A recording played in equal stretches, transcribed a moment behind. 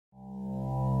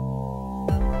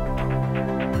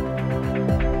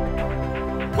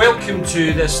Welcome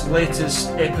to this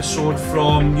latest episode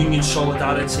from Union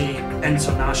Solidarity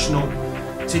International.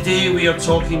 Today we are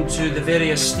talking to the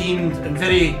very esteemed and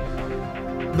very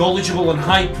knowledgeable and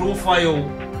high profile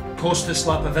Costas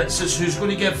Lapavitsas, who's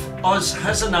going to give us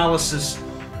his analysis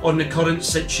on the current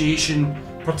situation,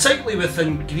 particularly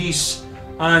within Greece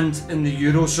and in the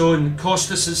Eurozone.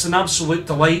 Costas, it's an absolute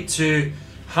delight to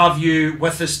have you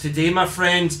with us today, my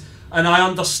friend, and I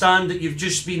understand that you've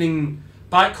just been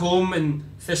back home in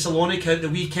Thessalonica at the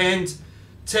weekend.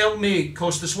 Tell me,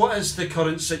 Costas, what is the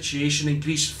current situation in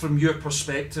Greece from your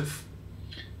perspective?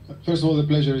 First of all, the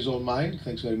pleasure is all mine.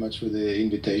 Thanks very much for the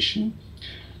invitation.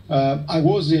 I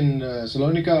was in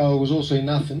Thessalonica. I was also in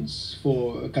Athens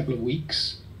for a couple of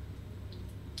weeks.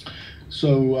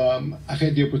 So I've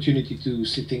had the opportunity to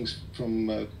see things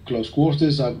from close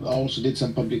quarters. I also did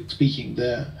some public speaking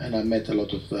there, and I met a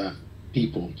lot of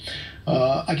people.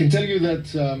 I can tell you that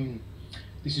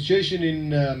the situation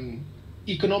in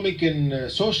economic and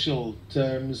social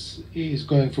terms is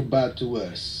going from bad to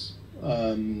worse.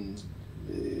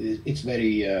 It's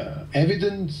very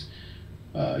evident.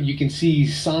 You can see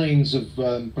signs of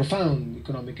profound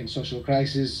economic and social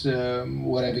crisis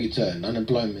wherever you turn.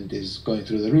 Unemployment is going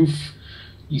through the roof.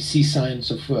 You see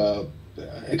signs of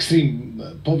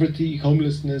extreme poverty,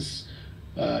 homelessness,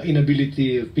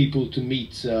 inability of people to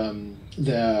meet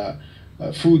their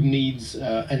food needs,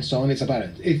 and so on. It's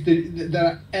apparent. There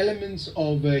are elements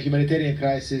of a humanitarian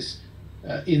crisis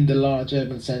in the large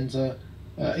urban center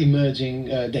emerging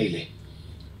daily.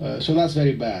 So that's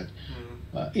very bad.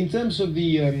 In terms of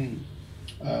the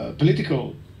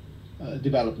political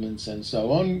developments and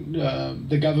so on,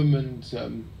 the government,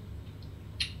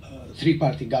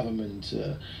 three-party government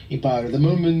in power at the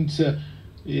moment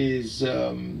is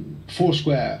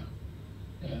foursquare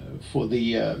for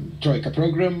the Troika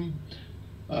program.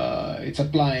 It's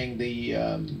applying the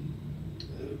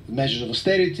measures of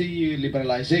austerity,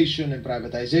 liberalization and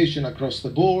privatization across the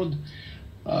board,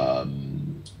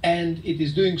 and it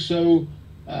is doing so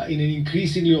in an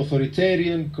increasingly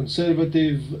authoritarian,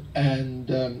 conservative and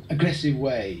aggressive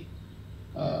way.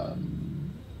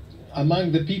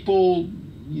 Among the people,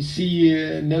 you see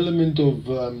an element of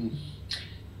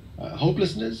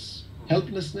hopelessness,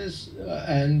 helplessness,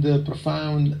 and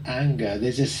profound anger.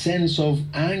 There's a sense of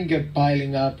anger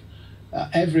piling up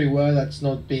everywhere that's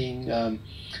not being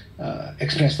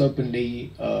expressed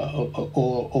openly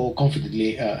or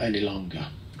confidently any longer.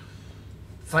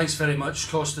 Thanks very much,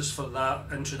 Costas, for that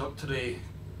introductory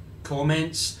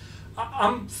comments.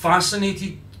 I'm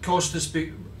fascinated, Costas,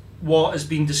 by what has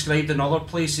been described in other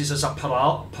places as a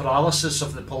paralysis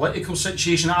of the political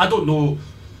situation. I don't know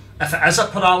if it is a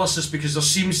paralysis, because there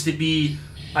seems to be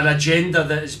an agenda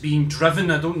that is being driven.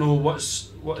 I don't know what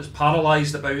is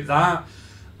paralysed about that.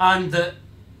 And that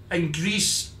in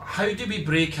Greece, how do we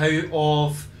break out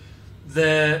of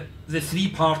the three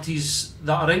parties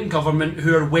that are in government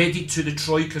who are wedded to the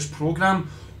Troika's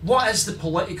programme? What is the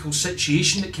political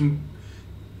situation that can,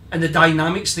 and the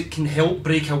dynamics that can help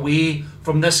break away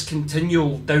from this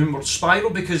continual downward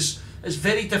spiral? Because it's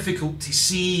very difficult to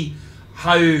see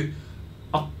how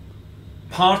a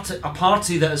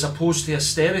party that is opposed to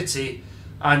austerity,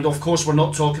 and of course we're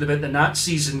not talking about the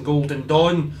Nazis and Golden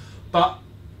Dawn, but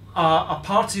a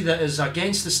party that is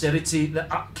against austerity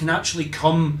that can actually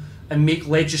come and make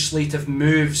legislative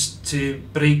moves to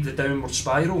break the downward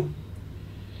spiral.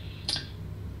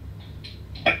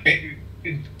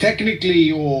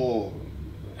 Technically, or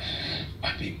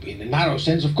in a narrow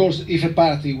sense, of course, if a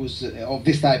party was of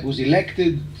this type was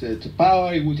elected to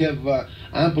power, it would have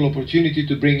ample opportunity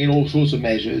to bring in all sorts of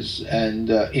measures and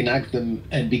enact them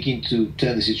and begin to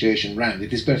turn the situation around.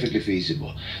 It is perfectly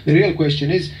feasible. The real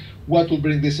question is, what will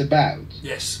bring this about?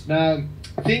 Yes. Now,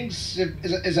 things,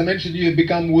 as I mentioned, have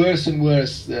become worse and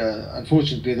worse,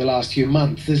 unfortunately, the last few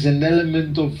months. There's an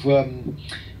element of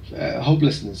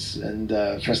hopelessness and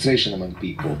frustration among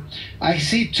people. I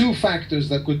see two factors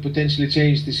that could potentially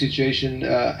change the situation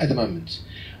at the moment.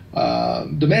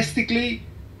 Domestically,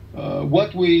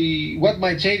 what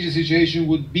might change the situation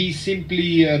would be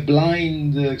simply a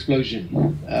blind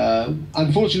explosion.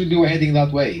 Unfortunately, we're heading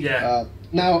that way. Yeah.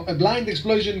 Now, a blind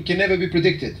explosion can never be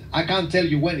predicted. I can't tell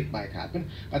you when it might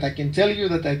happen, but I can tell you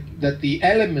that the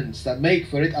elements that make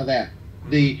for it are there.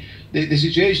 The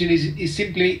situation is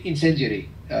simply incendiary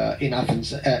in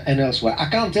Athens and elsewhere. I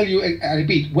can't tell you, I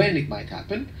repeat, when it might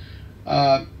happen,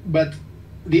 but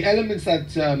the elements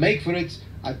that make for it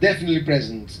are definitely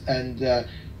present, and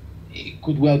it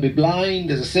could well be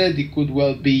blind, as I said, it could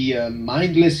well be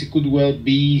mindless, it could well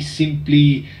be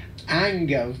simply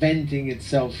anger venting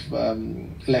itself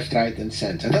left, right, and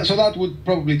centre. So that would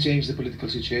probably change the political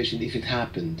situation if it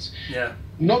happened. Yeah.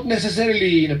 Not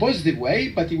necessarily in a positive way,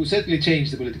 but it would certainly change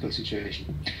the political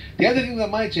situation. The other thing that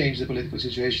might change the political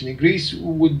situation in Greece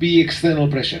would be external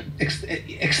pressure,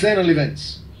 external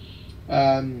events,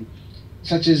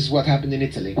 such as what happened in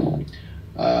Italy.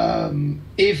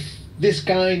 If this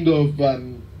kind of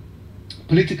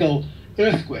political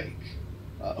earthquake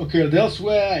occurred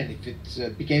elsewhere, and if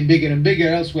it became bigger and bigger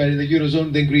elsewhere in the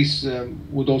Eurozone, then Greece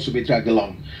would also be dragged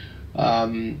along.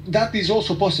 That is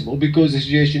also possible because the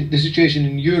situation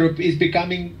in Europe is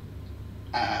becoming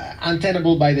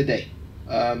untenable by the day.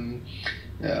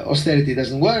 Austerity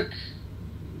doesn't work.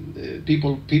 The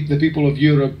people of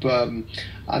Europe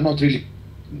are not really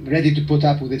ready to put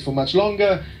up with it for much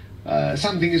longer.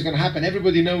 Something is going to happen.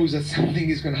 Everybody knows that something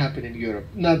is going to happen in Europe.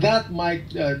 Now that might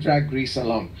drag Greece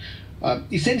along.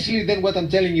 Essentially, then what I'm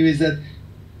telling you is that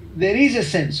there is a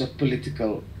sense of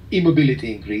political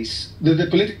immobility in Greece, that the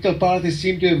political parties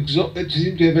seem to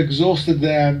have exhausted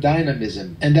their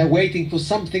dynamism, and they're waiting for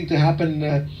something to happen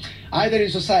either in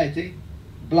society,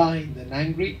 blind and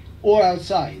angry, or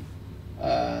outside,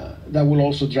 that will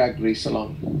also drag Greece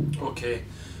along. Okay,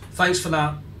 thanks for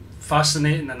that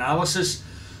fascinating analysis.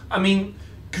 I mean,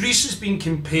 Greece has been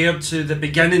compared to the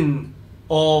beginning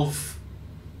of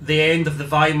the end of the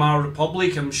Weimar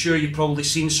Republic. I'm sure you've probably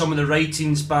seen some of the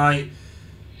writings by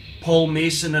Paul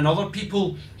Mason and other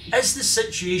people. Is the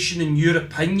situation, in your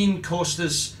opinion,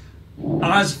 Costas,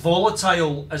 as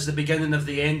volatile as the beginning of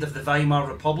the end of the Weimar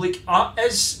Republic?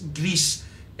 Is Greece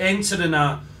entering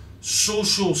a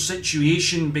social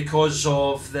situation because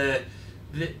of the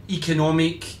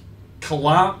economic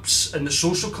collapse and the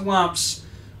social collapse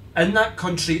in that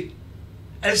country?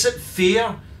 Is it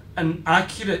fair and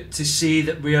accurate to say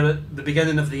that we're at the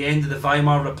beginning of the end of the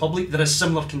Weimar Republic? There are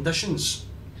similar conditions.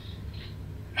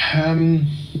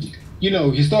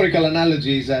 Historical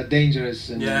analogies are dangerous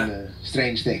and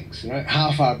strange things. Right?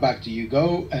 How far back do you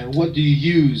go, and what do you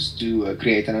use to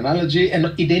create an analogy? And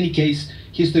in any case,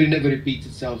 history never repeats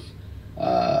itself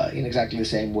in exactly the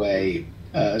same way.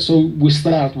 So we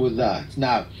start with that.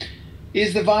 Now,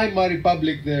 is the Weimar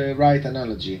Republic the right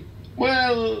analogy?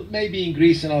 Well, maybe in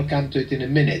Greece, and I'll come to it in a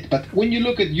minute. But when you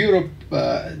look at Europe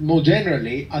more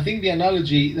generally, I think the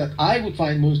analogy that I would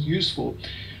find most useful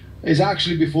is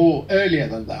actually earlier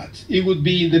than that. It would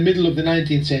be in the middle of the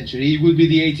 19th century. It would be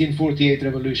the 1848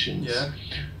 revolutions.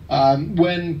 Yeah.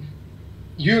 When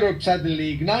Europe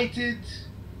suddenly ignited,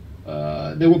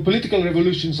 there were political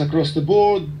revolutions across the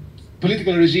board,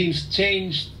 political regimes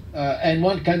changed, and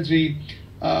one country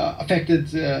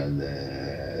affected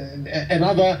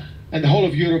another, and the whole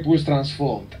of Europe was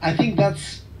transformed. I think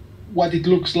that's what it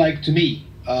looks like to me.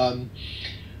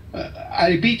 I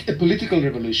repeat, a political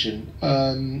revolution.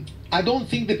 I don't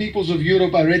think the peoples of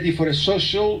Europe are ready for a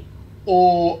social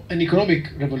or an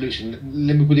economic revolution.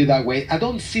 Let me put it that way. I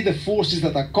don't see the forces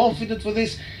that are confident for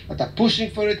this, that are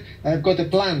pushing for it, that have got a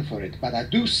plan for it. But I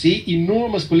do see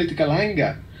enormous political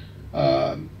anger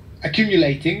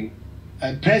accumulating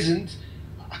and present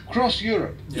across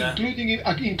Europe, including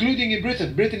in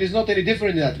Britain. Britain is not any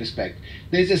different in that respect.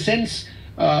 There's a sense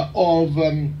of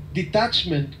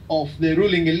detachment of the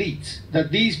ruling elite,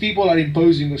 that these people are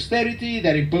imposing austerity,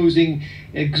 they're imposing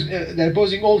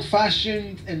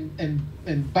old-fashioned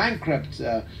and bankrupt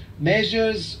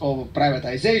measures of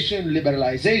privatization,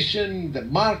 liberalization, the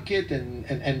market,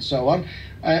 and so on,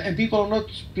 and people are not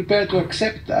prepared to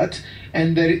accept that,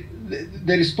 and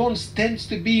the response tends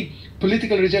to be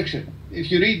political rejection. If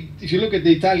you look at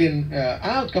the Italian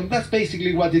outcome, that's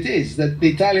basically what it is, that the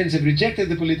Italians have rejected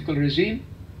the political regime,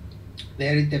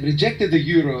 they've rejected the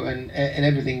euro and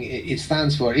everything it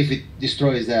stands for if it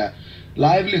destroys their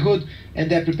livelihood, and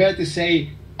they're prepared to say,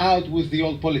 out with the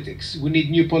old politics, we need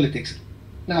new politics.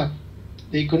 Now,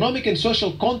 the economic and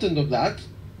social content of that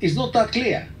is not that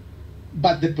clear,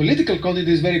 but the political content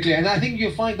is very clear, and I think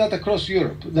you'll find that across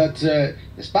Europe, that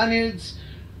the Spaniards,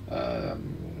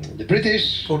 the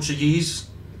British,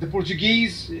 the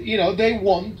Portuguese, they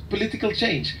want political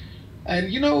change.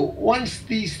 And once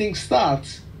these things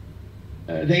start,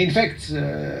 they infect,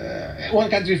 one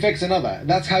country infects another.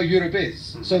 That's how Europe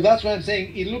is. So that's why I'm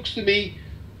saying the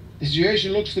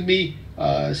situation looks to me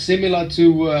similar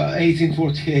to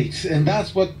 1848. And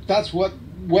that's what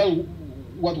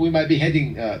we might be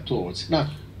heading towards. Now,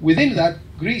 within that,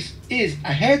 Greece is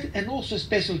ahead, and also a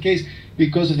special case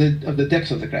because of the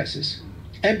depth of the crisis,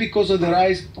 and because of the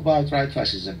rise of outright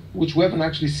fascism, which we haven't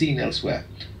actually seen elsewhere,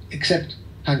 except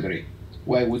Hungary,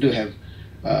 where we do have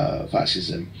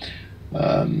fascism.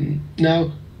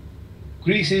 Now,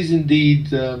 Greece is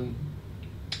indeed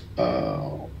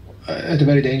at a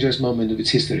very dangerous moment of its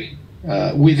history.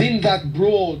 Within that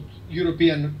broad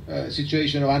European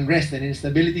situation of unrest and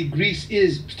instability, Greece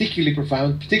is particularly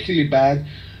profound, particularly bad.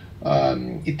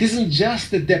 It isn't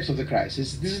just the depth of the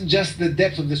crisis, it isn't just the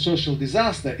depth of the social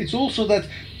disaster, it's also that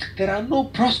there are no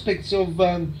prospects of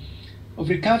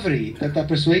recovery that are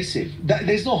persuasive.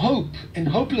 There's no hope, and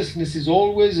hopelessness is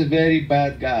always a very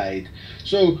bad guide.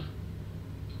 So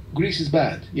Greece is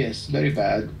bad, yes, very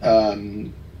bad.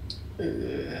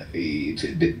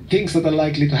 Things that are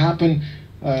likely to happen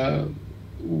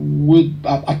will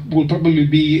probably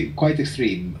be quite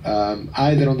extreme,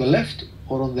 either on the left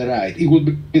or on the right. It will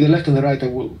be the left and the right that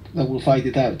will fight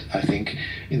it out, I think,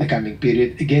 in the coming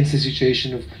period against a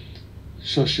situation of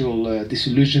social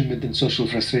disillusionment and social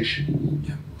frustration.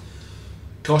 Yeah.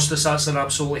 Costas, that's an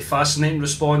absolutely fascinating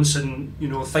response, and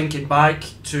thinking back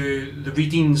to the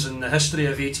readings and the history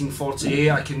of 1848,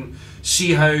 I can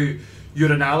see how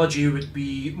your analogy would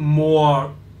be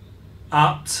more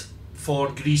apt for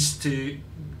Greece to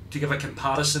give a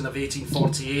comparison of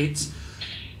 1848.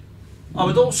 I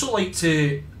would also like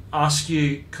to ask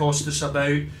you, Costas,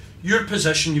 about your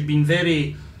position. You've been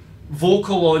very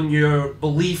vocal on your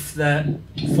belief that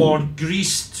for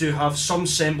Greece to have some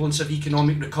semblance of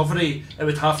economic recovery, it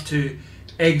would have to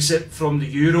exit from the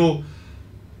euro.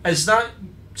 Is that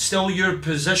still your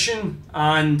position?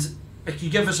 And if you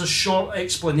give us a short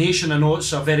explanation, I know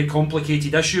it's a very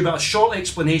complicated issue, but a short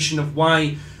explanation of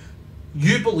why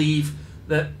you believe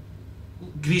that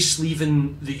Greece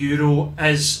leaving the euro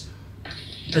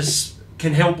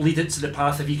can help lead it to the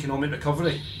path of economic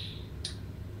recovery.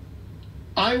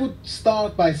 I would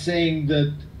start by saying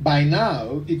that by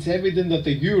now it's evident that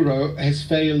the euro has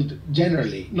failed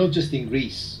generally, not just in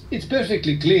Greece. It's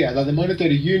perfectly clear that the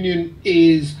monetary union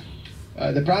is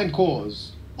the prime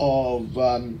cause of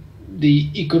the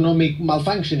economic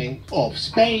malfunctioning of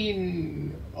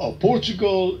Spain, of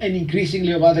Portugal, and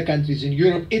increasingly of other countries in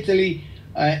Europe, Italy,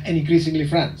 and increasingly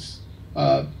France.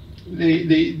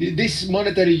 This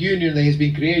monetary union that has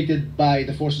been created by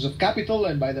the forces of capital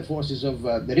and by the forces of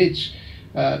the rich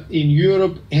in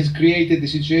Europe has created the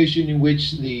situation in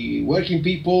which the working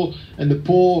people and the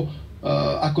poor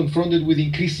are confronted with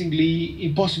increasingly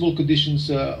impossible conditions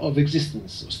of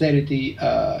existence, austerity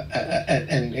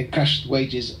and crushed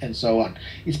wages and so on.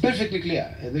 It's perfectly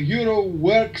clear. The euro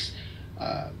works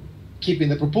keeping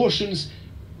the proportions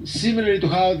similarly to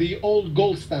how the old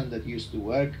gold standard used to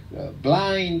work,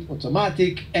 blind,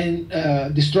 automatic, and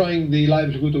destroying the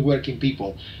livelihood of working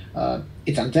people.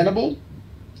 It's untenable.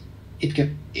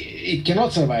 It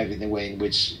cannot survive in the way in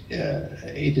which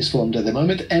it is formed at the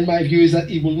moment, and my view is that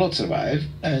it will not survive,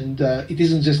 and it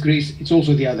isn't just Greece, it's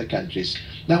also the other countries.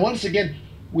 Now, once again,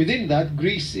 within that,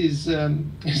 Greece is,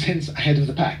 in a sense, ahead of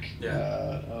the pack,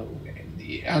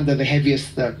 under the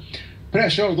heaviest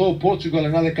pressure, although Portugal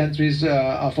and other countries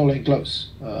are following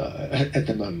close at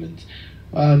the moment.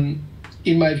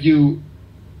 In my view,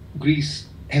 Greece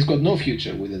has got no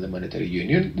future within the monetary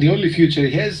union. The only future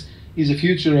it has is a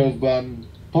future of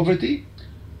poverty,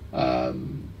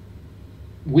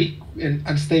 weak and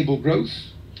unstable growth,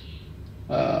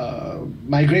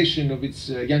 migration of its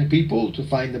young people to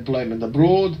find employment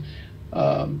abroad,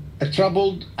 a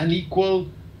troubled, unequal,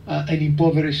 and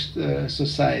impoverished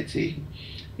society.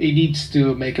 It needs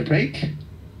to make a break.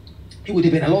 It would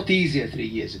have been a lot easier 3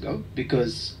 years ago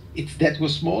because its debt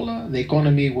was smaller, the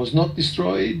economy was not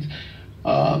destroyed,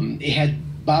 it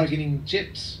had bargaining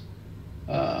chips.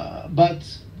 But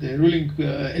the ruling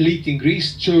elite in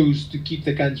Greece chose to keep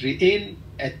the country in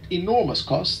at enormous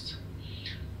cost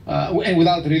and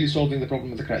without really solving the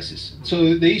problem of the crisis.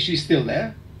 So the issue is still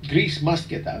there. Greece must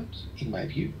get out, in my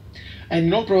view. And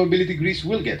in all probability, Greece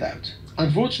will get out.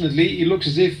 Unfortunately, it looks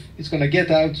as if it's going to get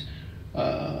out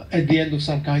at the end of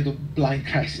some kind of blind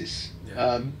crisis.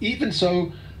 Yeah. Even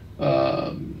so,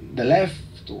 the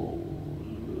left or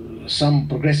some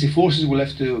progressive forces will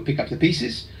have to pick up the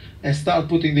pieces and start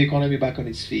putting the economy back on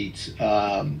its feet.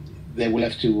 They will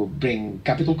have to bring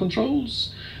capital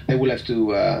controls. They will have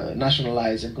to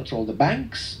nationalize and control the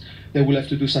banks. They will have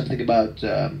to do something about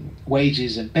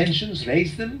wages and pensions,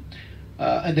 raise them.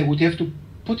 And they would have to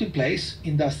put in place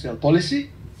industrial policy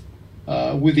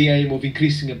with the aim of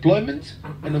increasing employment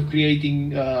and of creating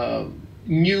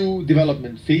new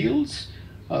development fields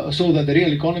so that the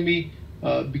real economy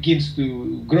begins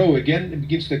to grow again and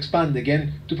begins to expand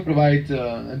again to provide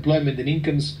employment and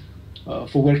incomes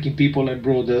for working people and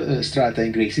broader strata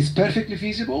in Greece. It's perfectly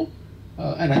feasible,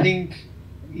 and I think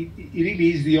it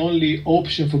really is the only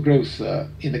option for growth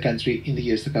in the country in the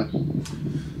years to come.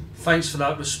 Thanks for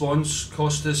that response,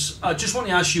 Costas. I just want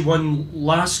to ask you one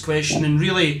last question, and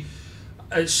really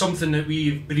it's something that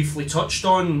we've briefly touched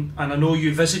on, and I know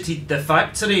you visited the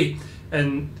factory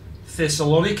in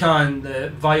Thessalonica and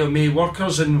the Viome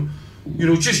workers, and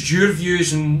just your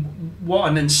views and what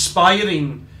an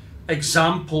inspiring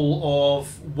example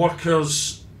of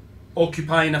workers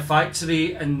occupying a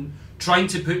factory and trying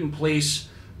to put in place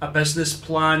a business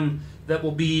plan that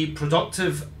will be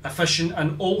productive, efficient,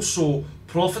 and also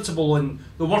profitable. And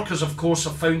the workers, of course,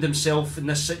 have found themselves in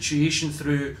this situation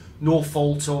through no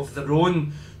fault of their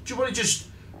own. Do you want to just,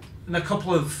 in a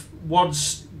couple of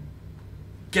words,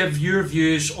 give your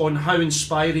views on how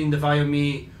inspiring the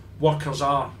Viome workers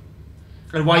are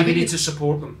and why we need to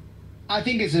support them? I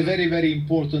think it's a very, very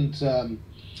important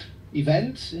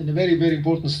event and a very, very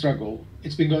important struggle.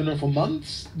 It's been going on for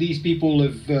months. These people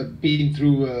have been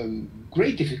through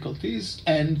great difficulties,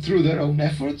 and through their own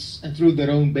efforts and through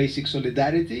their own basic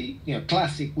solidarity,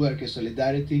 classic worker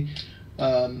solidarity,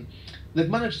 they've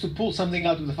managed to pull something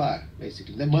out of the fire,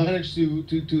 basically. They managed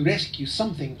to rescue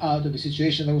something out of a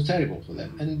situation that was terrible for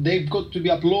them. And they've got to be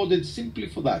applauded simply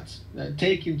for that,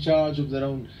 taking charge of their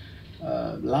own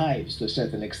lives to a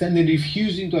certain extent, and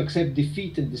refusing to accept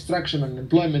defeat and destruction and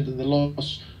unemployment and the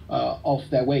loss of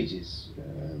their wages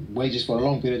for a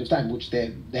long period of time, which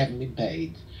they haven't been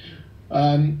paid.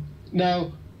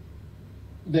 Now,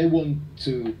 they want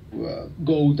to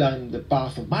go down the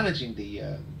path of managing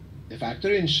the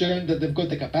factory, ensuring that they've got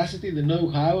the capacity, the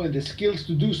know-how, and the skills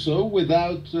to do so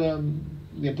without the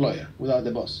employer, without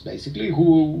the boss, basically,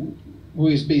 who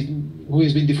has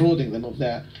been defrauding them of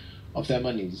their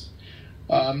monies.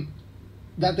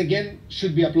 That again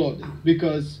should be applauded,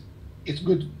 because it's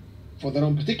good for their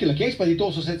own particular case, but it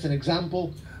also sets an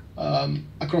example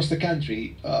across the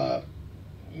country,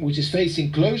 which is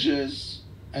facing closures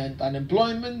and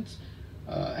unemployment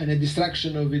and a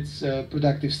destruction of its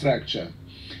productive structure.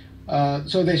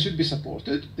 So they should be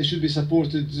supported. They should be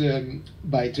supported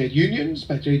by trade unions,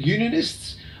 by trade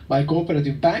unionists, by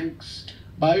cooperative banks,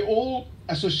 by all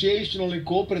associational and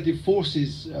cooperative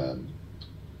forces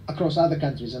across other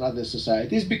countries and other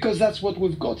societies, because that's what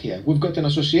we've got here. We've got an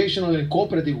associational and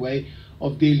cooperative way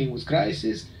of dealing with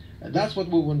crisis, and that's what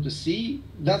we want to see.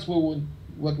 That's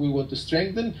what we want to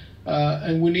strengthen,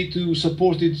 and we need to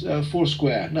support it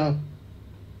foursquare. Now,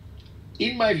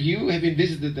 in my view, having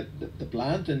visited the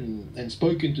plant and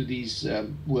spoken to these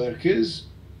workers,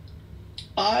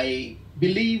 I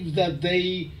believe that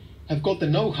they have got the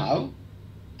know-how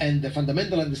and the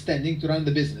fundamental understanding to run the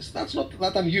business. That's not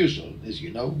that unusual, as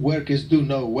you know. Workers do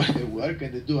know where they work,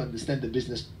 and they do understand the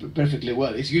business perfectly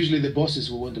well. It's usually the bosses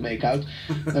who want to make out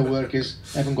the workers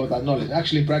haven't got that knowledge.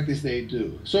 Actually, in practice, they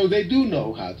do. So they do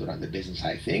know how to run the business,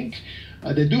 I think.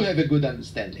 They do have a good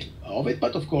understanding of it,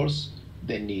 but of course,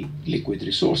 they need liquid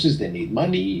resources, they need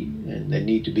money, and they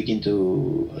need to begin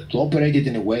to operate it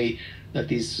in a way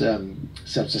that is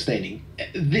self-sustaining.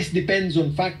 This depends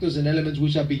on factors and elements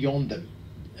which are beyond them.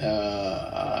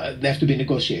 They have to be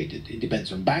negotiated. It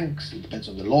depends on banks, it depends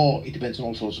on the law, it depends on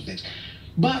all sorts of things.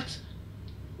 But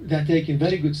they're taking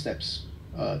very good steps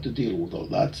to deal with all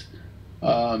that.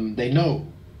 They know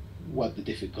what the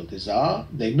difficulties are,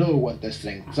 they know what their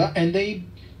strengths are, and they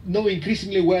know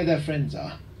increasingly where their friends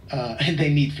are. And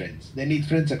they need friends. They need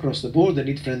friends across the board, they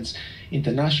need friends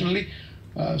internationally.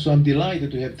 So I'm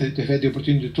delighted to have had the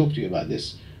opportunity to talk to you about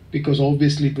this, because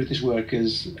obviously British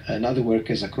workers and other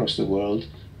workers across the world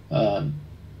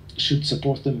should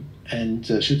support them and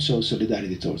should show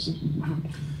solidarity towards them.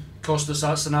 Costas,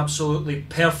 that's an absolutely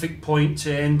perfect point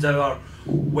to end our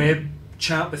web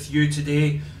chat with you today.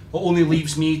 It only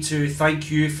leaves me to thank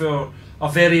you for a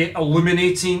very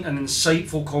illuminating and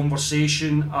insightful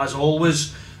conversation, as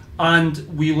always. And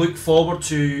we look forward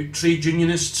to trade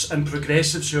unionists and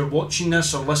progressives who are watching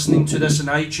this or listening to this in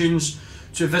iTunes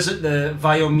to visit the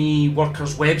Viome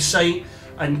workers website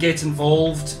and get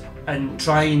involved and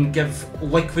try and give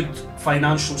liquid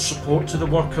financial support to the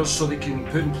workers so they can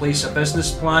put in place a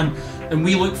business plan. And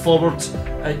we look forward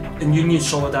in Union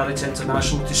Solidarity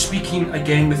International to speaking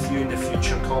again with you in the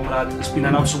future, comrade. It's been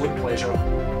an absolute pleasure.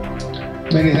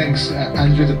 Many thanks,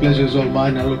 Andrew. The pleasure is all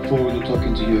mine. I look forward to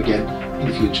talking to you again in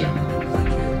the future.